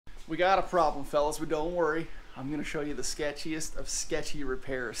We got a problem, fellas, but don't worry. I'm going to show you the sketchiest of sketchy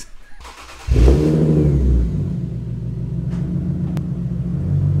repairs.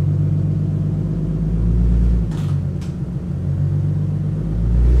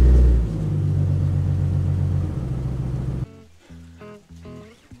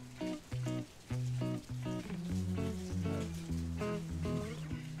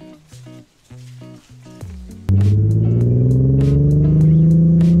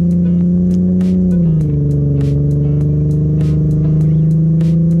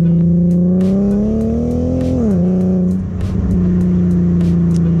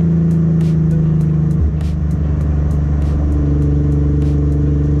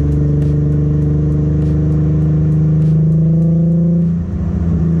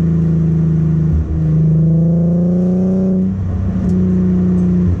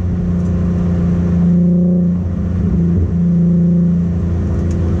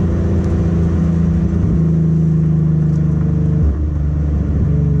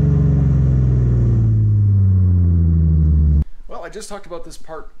 I just talked about this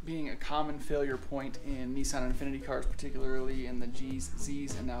part being a common failure point in Nissan Infiniti cars, particularly in the Gs,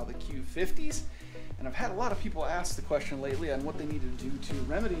 Zs, and now the Q50s. And I've had a lot of people ask the question lately on what they need to do to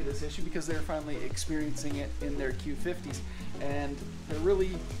remedy this issue because they're finally experiencing it in their Q50s. And there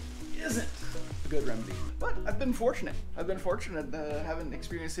really isn't a good remedy. But I've been fortunate. Haven't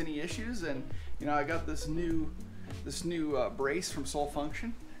experienced any issues. And you know, I got this new brace from Soul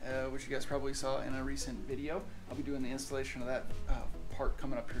Function, which you guys probably saw in a recent video. I'll be doing the installation of that part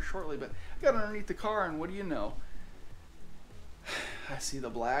coming up here shortly, but I got underneath the car and what do you know? I see the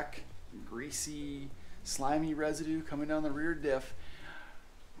black, greasy, slimy residue coming down the rear diff.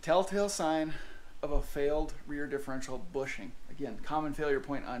 Telltale sign of a failed rear differential bushing. Again, common failure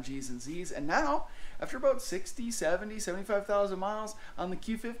point on Gs and Zs. And now, after about 60, 70, 75,000 miles on the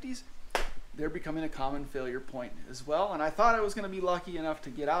Q50s, they're becoming a common failure point as well. And I thought I was going to be lucky enough to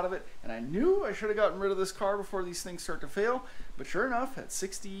get out of it. And I knew I should have gotten rid of this car before these things start to fail. But sure enough, at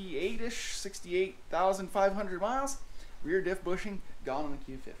 68-ish, 68,500 miles, rear diff bushing gone on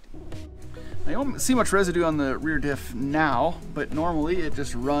the Q50. I don't see much residue on the rear diff now, but normally it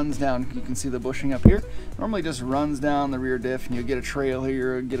just runs down. You can see the bushing up here. Normally just runs down the rear diff and you get a trail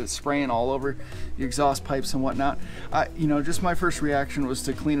here, get it spraying all over your exhaust pipes and whatnot. You know, just my first reaction was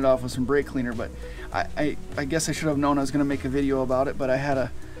to clean it off with some brake cleaner, but I guess I should have known I was going to make a video about it, but I had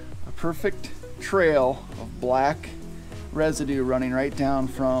a perfect trail of black residue running right down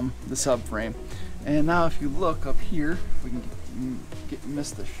from the subframe. And now if you look up here, if we can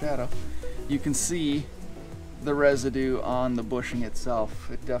miss the shadow, you can see the residue on the bushing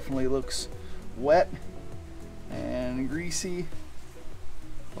itself. It definitely looks wet and greasy,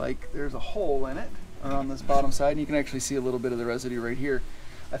 like there's a hole in it around this bottom side, and you can actually see a little bit of the residue right here.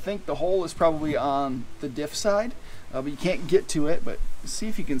 I think the hole is probably on the diff side, but you can't get to it. But see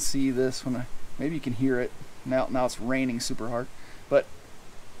if you can see this when maybe you can hear it. Now it's raining super hard, but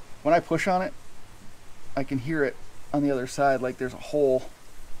when I push on it, I can hear it on the other side, like there's a hole.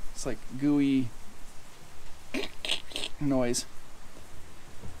 It's like gooey noise.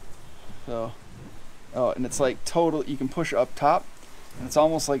 So, oh, and it's like total, you can push up top and it's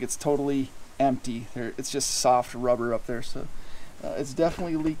almost like it's totally empty. It's just soft rubber up there. So it's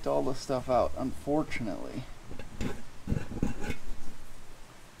definitely leaked all the stuff out, unfortunately.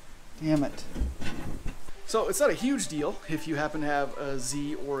 Damn it. So it's not a huge deal if you happen to have a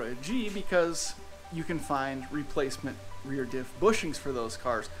Z or a G, because you can find replacement rear diff bushings for those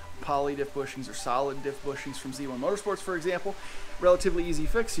cars. Poly diff bushings or solid diff bushings from Z1 Motorsports, for example. Relatively easy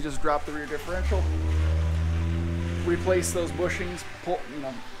fix. You just drop the rear differential, replace those bushings, pull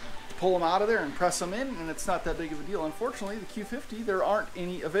them out of there and press them in, and it's not that big of a deal. Unfortunately, the Q50, there aren't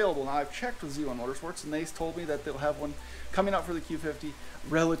any available. Now, I've checked with Z1 Motorsports, and they told me that they'll have one coming out for the Q50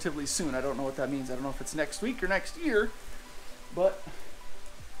 relatively soon. I don't know what that means. I don't know if it's next week or next year, but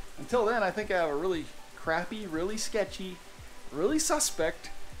until then, I think I have a really crappy, really sketchy, really suspect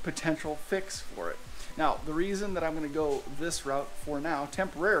potential fix for it. Now, the reason that I'm going to go this route for now,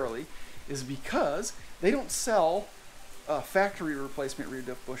 temporarily, is because they don't sell factory replacement rear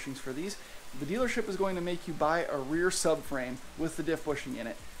diff bushings for these. The dealership is going to make you buy a rear subframe with the diff bushing in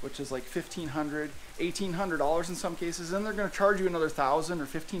it, which is like $1,500, $1,800 in some cases, and they're going to charge you another $1,000 or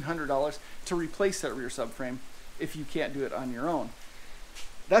 $1,500 to replace that rear subframe if you can't do it on your own.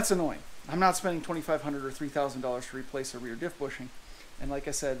 That's annoying. I'm not spending $2,500 or $3,000 to replace a rear diff bushing. And like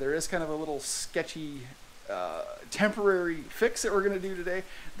I said, there is kind of a little sketchy temporary fix that we're going to do today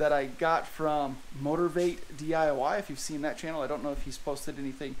that I got from Motivate DIY. If you've seen that channel, I don't know if he's posted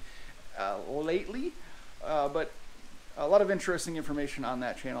anything lately, but a lot of interesting information on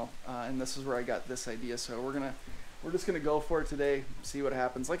that channel, and this is where I got this idea. So we're just gonna go for it today, see what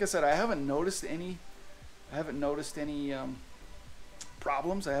happens. Like I said, I haven't noticed any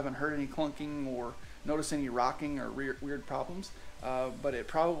problems. I haven't heard any clunking or noticed any rocking or weird problems, but it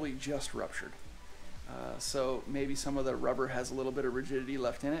probably just ruptured. So maybe some of the rubber has a little bit of rigidity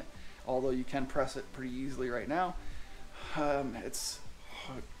left in it, although you can press it pretty easily right now. It's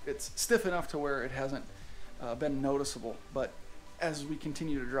stiff enough to where it hasn't been noticeable, but as we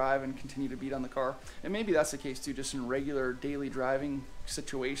continue to drive and continue to beat on the car, and maybe that's the case too, just in regular daily driving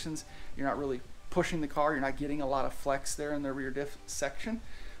situations, you're not really pushing the car, you're not getting a lot of flex there in the rear diff section.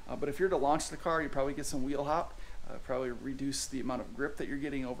 But if you're to launch the car, you probably get some wheel hop, probably reduce the amount of grip that you're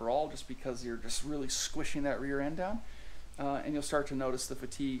getting overall, just because you're just really squishing that rear end down, and you'll start to notice the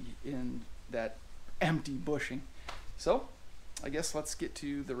fatigue in that empty bushing. So I guess let's get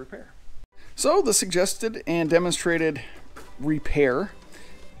to the repair. So the suggested and demonstrated repair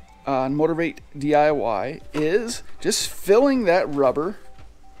on Motivate DIY is just filling that rubber,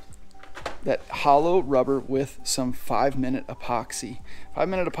 that hollow rubber, with some 5-minute epoxy.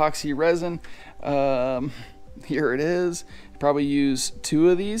 5-minute epoxy resin. Here it is. You probably use 2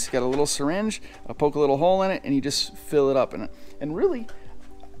 of these. Got a little syringe, poke a little hole in it, and you just fill it up in it. And really,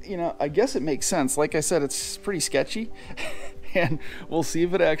 you know, I guess it makes sense. Like I said, it's pretty sketchy, and we'll see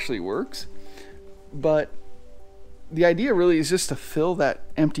if it actually works. But the idea really is just to fill that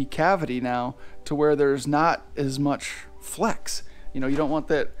empty cavity now to where there's not as much flex. You know, you don't want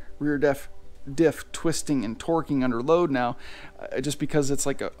that rear diff twisting and torquing under load now, just because it's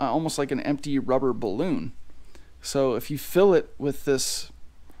like almost like an empty rubber balloon. So if you fill it with this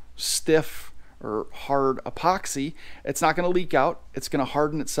stiff or hard epoxy, it's not going to leak out. It's going to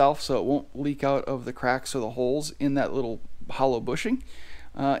harden itself, so it won't leak out of the cracks or the holes in that little hollow bushing,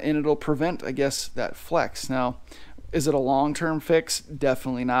 and it'll prevent, I guess, that flex. Now, is it a long-term fix?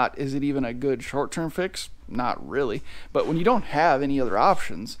 Definitely not. Is it even a good short-term fix? Not really. But when you don't have any other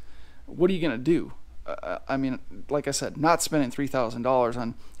options, what are you going to do? I mean, like I said, not spending $3,000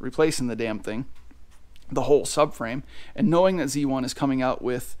 on replacing the damn thing, the whole subframe, and knowing that Z1 is coming out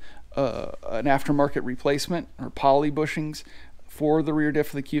with an aftermarket replacement or poly bushings for the rear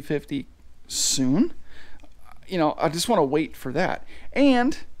diff of the Q50 soon. You know, I just want to wait for that.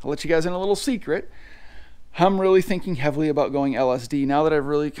 And I'll let you guys in a little secret. I'm really thinking heavily about going LSD now that I've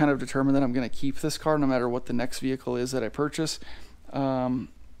really kind of determined that I'm going to keep this car no matter what the next vehicle is that I purchase.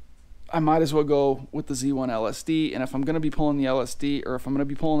 I might as well go with the Z1 LSD, and if I'm going to be pulling the LSD, or if I'm going to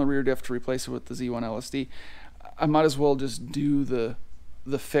be pulling the rear diff to replace it with the Z1 LSD, I might as well just do the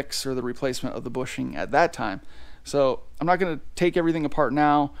fix or the replacement of the bushing at that time. So I'm not going to take everything apart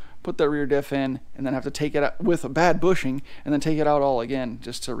now, put that rear diff in, and then have to take it out with a bad bushing, and then take it out all again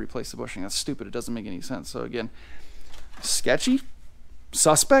just to replace the bushing. That's stupid. It doesn't make any sense. So again, sketchy?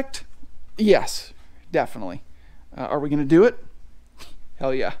 Suspect? Yes, definitely. Are we going to do it?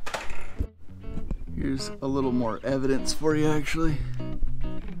 Hell yeah. Here's a little more evidence for you, actually. You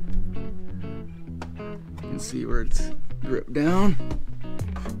can see where it's dripped down.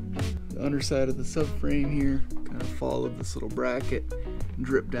 The underside of the subframe here kind of followed this little bracket and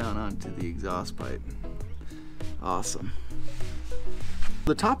dripped down onto the exhaust pipe. Awesome.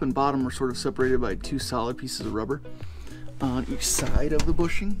 The top and bottom are sort of separated by 2 solid pieces of rubber on each side of the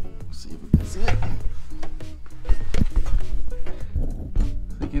bushing. Let's see if we can see it.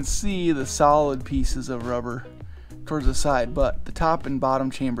 You can see the solid pieces of rubber towards the side, but the top and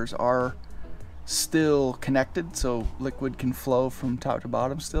bottom chambers are still connected, so liquid can flow from top to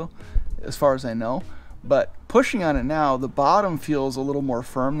bottom still, as far as I know. But pushing on it now, the bottom feels a little more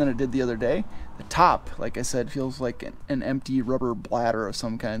firm than it did the other day. The top, like I said, feels like an empty rubber bladder of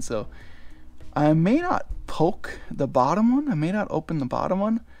some kind. So I may not poke the bottom one. I may not open the bottom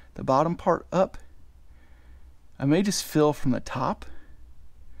one, the bottom part up. I may just fill from the top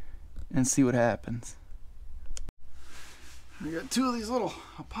and see what happens. We got 2 of these little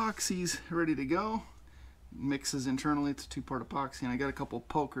epoxies ready to go. Mixes internally. It's a 2-part epoxy, and I got a couple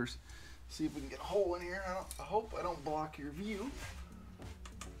pokers. See if we can get a hole in here. I hope I don't block your view.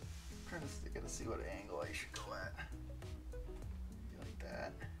 I gotta see what angle I should go at. Like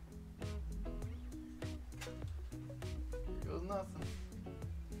that. Here goes nothing.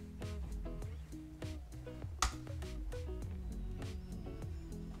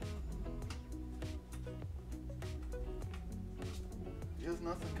 There's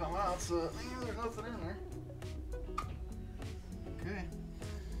nothing coming out, so there's nothing in there. Okay.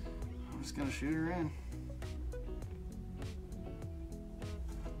 I'm just gonna shoot her in.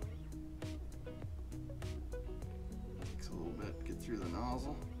 Takes a little bit to get through the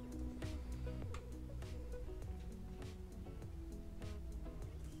nozzle.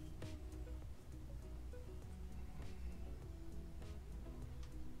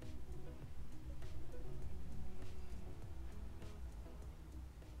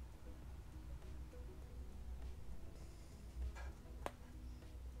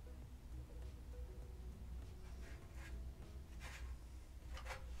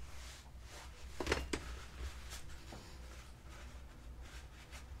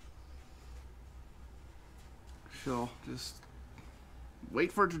 shall just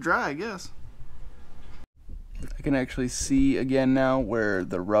wait for it to dry, I guess. I can actually see again now where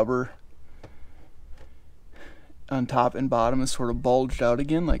the rubber on top and bottom is sort of bulged out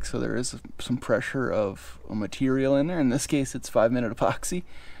again, like, so there is some pressure of a material in there. In this case, it's 5-minute epoxy.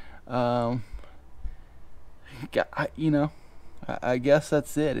 I guess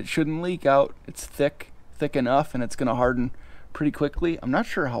that's it. It shouldn't leak out. It's thick enough, and it's going to harden pretty quickly. I'm not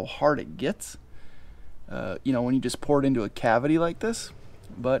sure how hard it gets, when you just pour it into a cavity like this,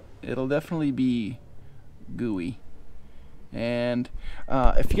 but it'll definitely be gooey. And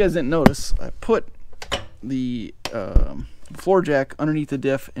if you guys didn't notice, I put the floor jack underneath the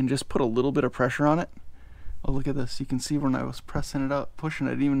diff and just put a little bit of pressure on it. Oh, look at this. You can see when I was pressing it up, pushing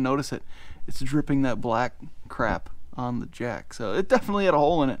it, I didn't even notice it. It's dripping that black crap on the jack. So it definitely had a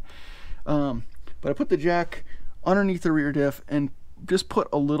hole in it. But I put the jack underneath the rear diff and just put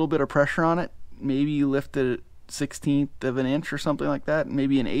a little bit of pressure on it. Maybe you lift it 1/16 of an inch or something like that,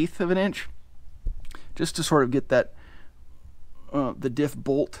 maybe 1/8 of an inch, just to sort of get that the diff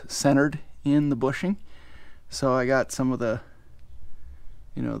bolt centered in the bushing. So I got some of the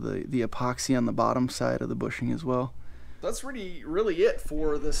the epoxy on the bottom side of the bushing as well. That's really it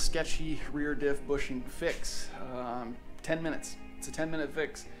for the sketchy rear diff bushing fix. 10 minutes. It's a 10-minute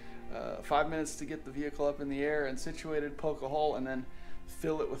fix. 5 minutes to get the vehicle up in the air and situated, poke a hole, and then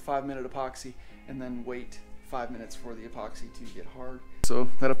fill it with 5-minute epoxy, and then wait 5 minutes for the epoxy to get hard. So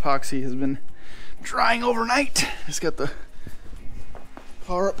that epoxy has been drying overnight. Just got the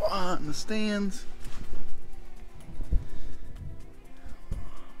power up on the stands.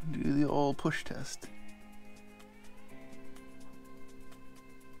 Do the old push test.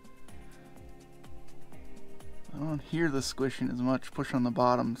 I don't hear the squishing as much. Push on the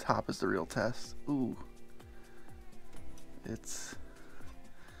bottom, top is the real test. Ooh. It's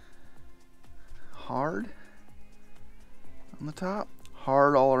hard on the top,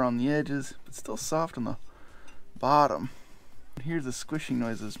 hard all around the edges, but still soft on the bottom. I don't hear the squishing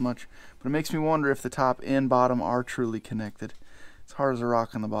noise as much, but it makes me wonder if the top and bottom are truly connected. It's hard as a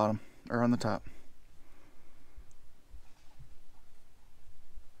rock on the bottom, or on the top.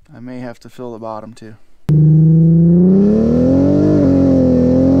 I may have to fill the bottom too.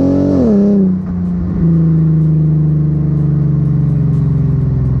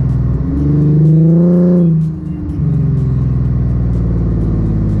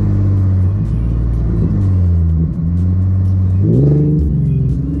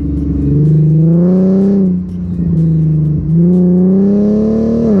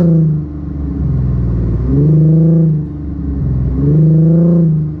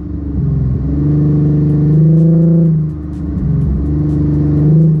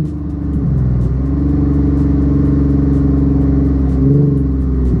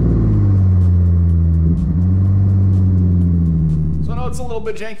 It's a little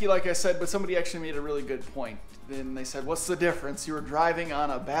bit janky, like I said, but somebody actually made a really good point. Then they said, what's the difference? You were driving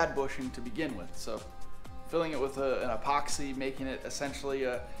on a bad bushing to begin with. So filling it with an epoxy, making it essentially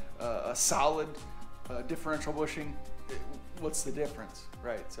a solid differential bushing, what's the difference,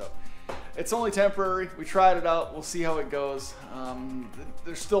 right? So it's only temporary. We tried it out. We'll see how it goes.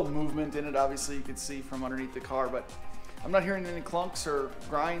 There's still movement in it, obviously, you can see from underneath the car, but I'm not hearing any clunks or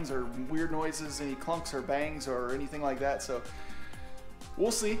grinds or weird noises, any clunks or bangs or anything like that. So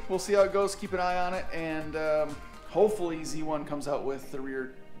we'll see how it goes. Keep an eye on it, and hopefully Z1 comes out with the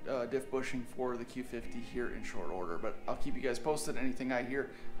rear diff bushing for the Q50 here in short order. But I'll keep you guys posted. Anything I hear,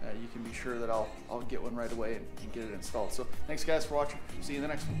 you can be sure that I'll get one right away and get it installed. So thanks guys for watching. See you in the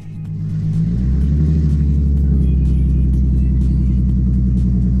next one.